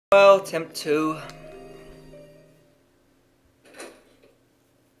Well, attempt 2.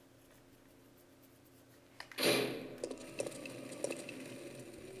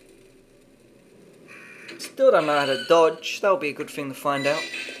 Still don't know how to dodge. That'll be a good thing to find out.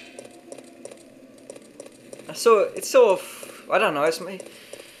 It's sort of, I don't know, it's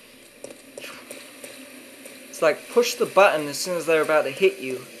like push the button as soon as they're about to hit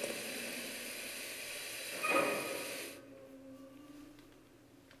you.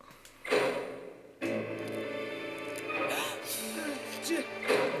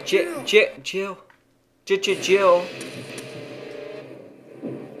 Jill.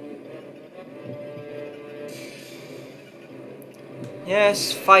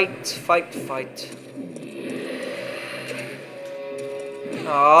 Yes, fight.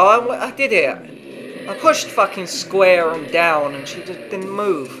 Oh, I did it. I pushed fucking square and down and she just didn't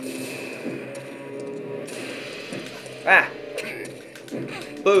move. Ah.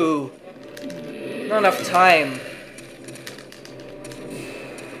 Boo. Not enough time.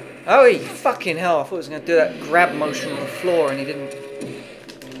 Oh, fucking hell. I thought he was going to do that grab motion on the floor and he didn't.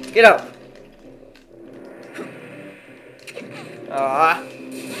 Get up. Ah.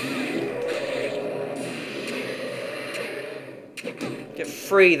 Get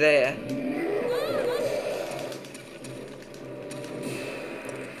free there.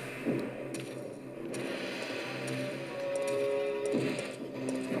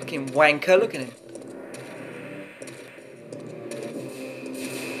 Fucking wanker, look at him.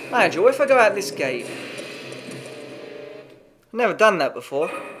 Nigel, what if I go out this gate? I've never done that before.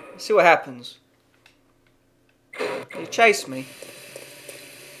 Let's see what happens. You chase me.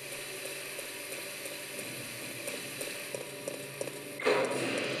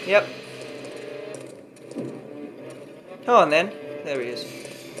 Yep. Come on then. There he is.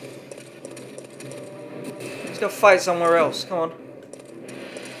 Let's go fight somewhere else. Come on.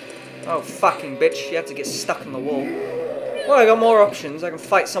 Oh, fucking bitch. You have to get stuck in the wall. Well, I got more options. I can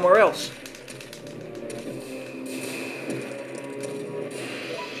fight somewhere else.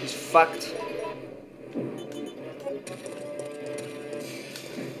 She's fucked.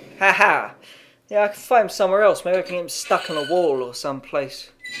 Haha. Yeah, I can fight him somewhere else. Maybe I can get him stuck on a wall or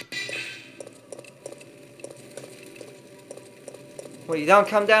someplace. Well, you don't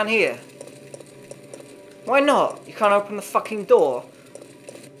come down here. Why not? You can't open the fucking door.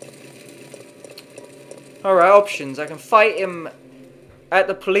 Alright, options. I can fight him at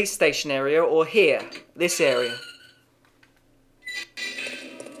the police station area or here. This area.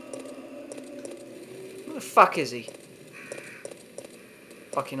 Where the fuck is he?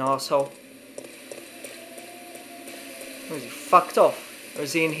 Fucking arsehole. Where is he? Fucked off? Or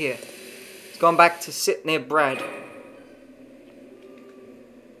is he in here? He's gone back to sit near Brad.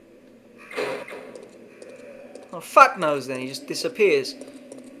 Oh, fuck knows then. He just disappears.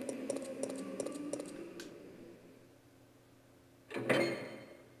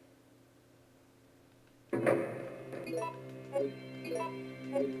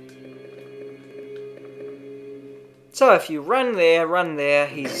 So if you run there,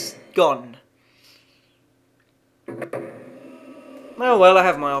 he's gone. Oh well, I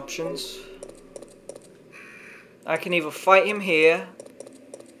have my options. I can either fight him here,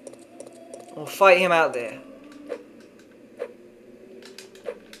 or fight him out there.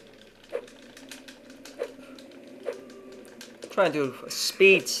 Try and do a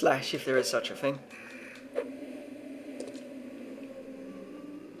speed slash if there is such a thing.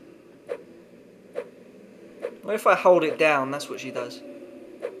 What if I hold it down? That's what she does.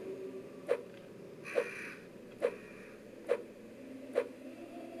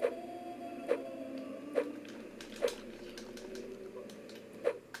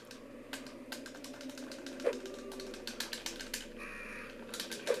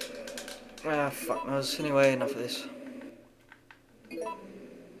 Ah, fuck knows. Anyway, enough of this.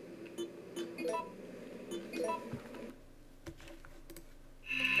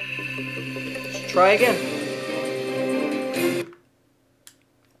 Let's try again.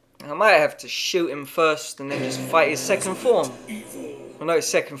 I might have to shoot him first and then just fight his second form. Well, not his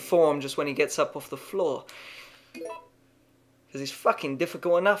second form, just when he gets up off the floor. Because he's fucking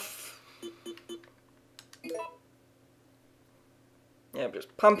difficult enough. Yeah,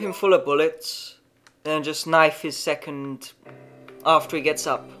 just pump him full of bullets. Then just knife his second after he gets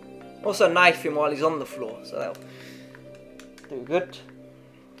up. Also knife him while he's on the floor, so that'll do good.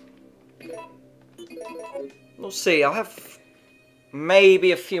 We'll see, I'll have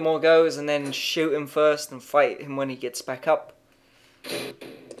maybe a few more goes and then shoot him first and fight him when he gets back up.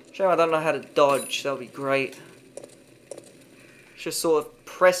 Shame I don't know how to dodge, that'll be great. Just sort of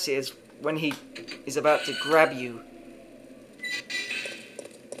press it when he is about to grab you.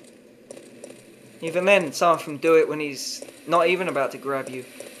 Even then, some of them do it when he's not even about to grab you.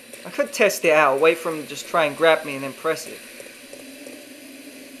 I could test it out, wait for him to just try and grab me and then press it.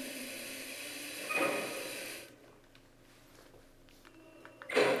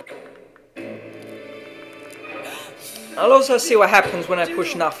 I'll also see what happens when I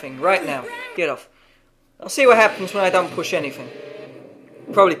push nothing, right now. Get off. I'll see what happens when I don't push anything.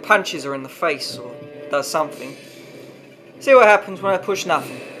 Probably punches her in the face or does something. See what happens when I push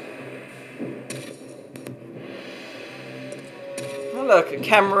nothing. Oh look, a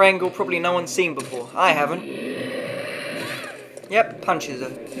camera angle probably no one's seen before. I haven't. Yep, punches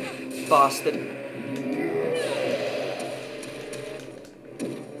her. Bastard.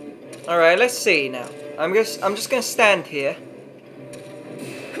 Alright, let's see now. I'm just gonna stand here.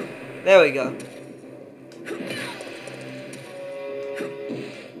 There we go.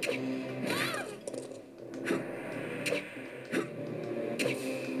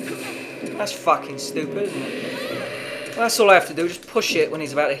 That's fucking stupid, isn't it? That's all I have to do, just push it when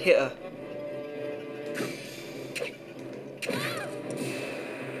he's about to hit her.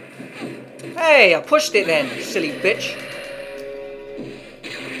 Hey, I pushed it then, you silly bitch.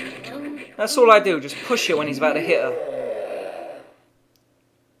 That's all I do, just push it when he's about to hit her.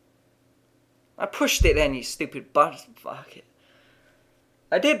 I pushed it then, you stupid butt. Fuck it.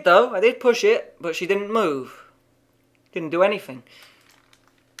 I did though, I did push it, but she didn't move. Didn't do anything.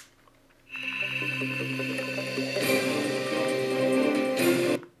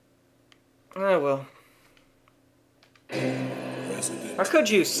 Oh well. I could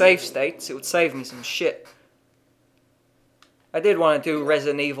use save states, it would save me some shit. I did want to do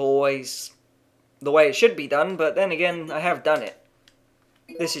Resident Evil always the way it should be done, but then again, I have done it.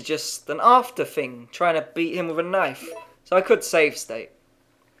 This is just an after thing, trying to beat him with a knife. So I could save state.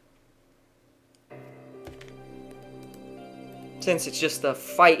 Since it's just a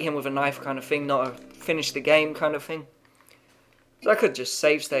fight him with a knife kind of thing, not a finish the game kind of thing. So I could just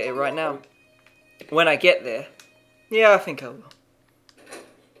save state it right now. When I get there. Yeah, I think I will.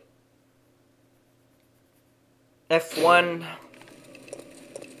 F1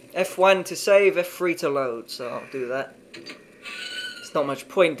 to save, F3 to load, so I'll do that. It's not much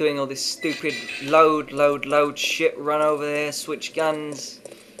point doing all this stupid load shit, run over there, switch guns.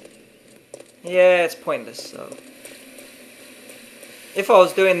 Yeah, it's pointless, so. If I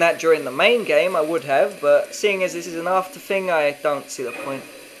was doing that during the main game, I would have, but seeing as this is an after thing, I don't see the point.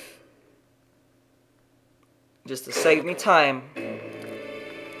 Just to save me time.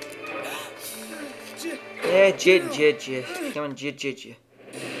 Yeah, jid. Come on, jid.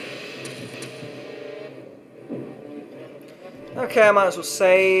 Okay, I might as well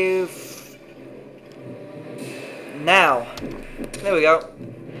save now. There we go.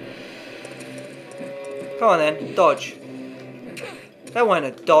 Come on then, dodge. That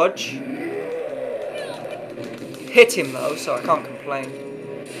wasn't a dodge. Hit him though, so I can't complain.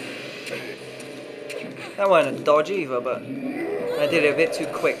 That wasn't a dodge either, but I did it a bit too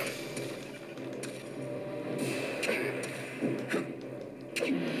quick.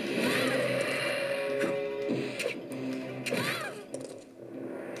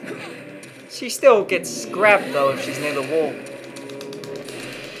 She still gets grabbed though if she's near the wall.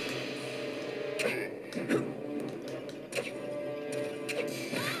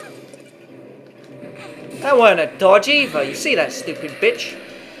 That weren't a dodge either, you see that stupid bitch?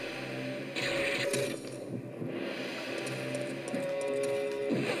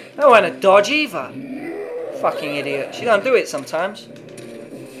 That weren't a dodge either. Fucking idiot, she don't do it sometimes.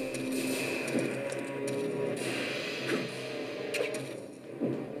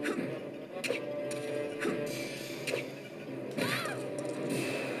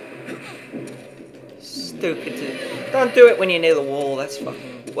 Stupid. Don't do it when you're near the wall, that's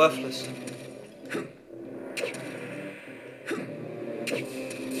fucking worthless.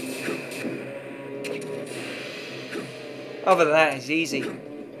 Other than that, it's easy.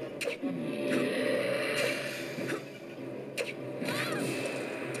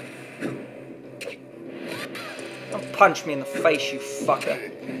 Don't punch me in the face, you fucker.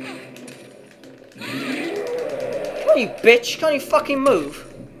 Come on, you bitch. Can't you fucking move?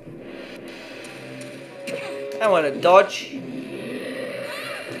 I want to dodge.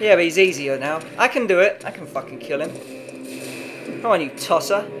 Yeah, but he's easier now. I can do it. I can fucking kill him. Come on, you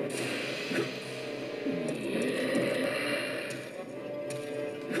tosser.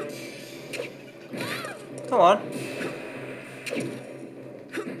 Come on.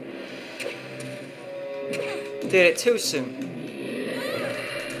 Did it too soon.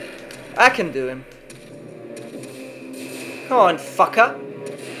 I can do him. Come on, fucker.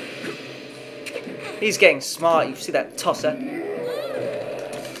 He's getting smart, you see that tosser?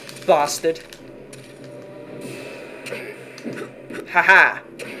 Bastard. Haha!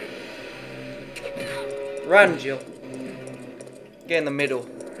 Run, Jill. Get in the middle.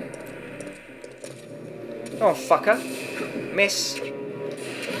 Come on, fucker. Miss.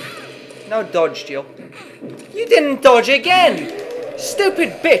 No dodge, Jill. You didn't dodge again!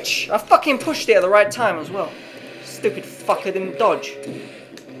 Stupid bitch! I fucking pushed it at the right time as well. Stupid fucker didn't dodge.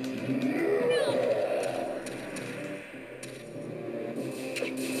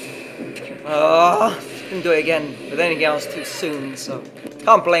 Didn't do it again. But then again, I was too soon, so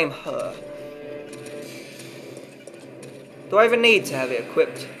can't blame her. Do I even need to have it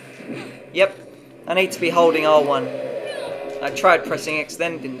equipped? Yep. I need to be holding R1. I tried pressing X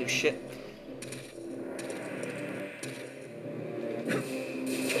then, didn't do shit.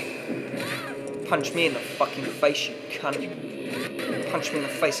 Punch me in the fucking face, you cunt. Punch me in the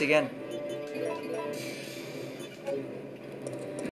face again.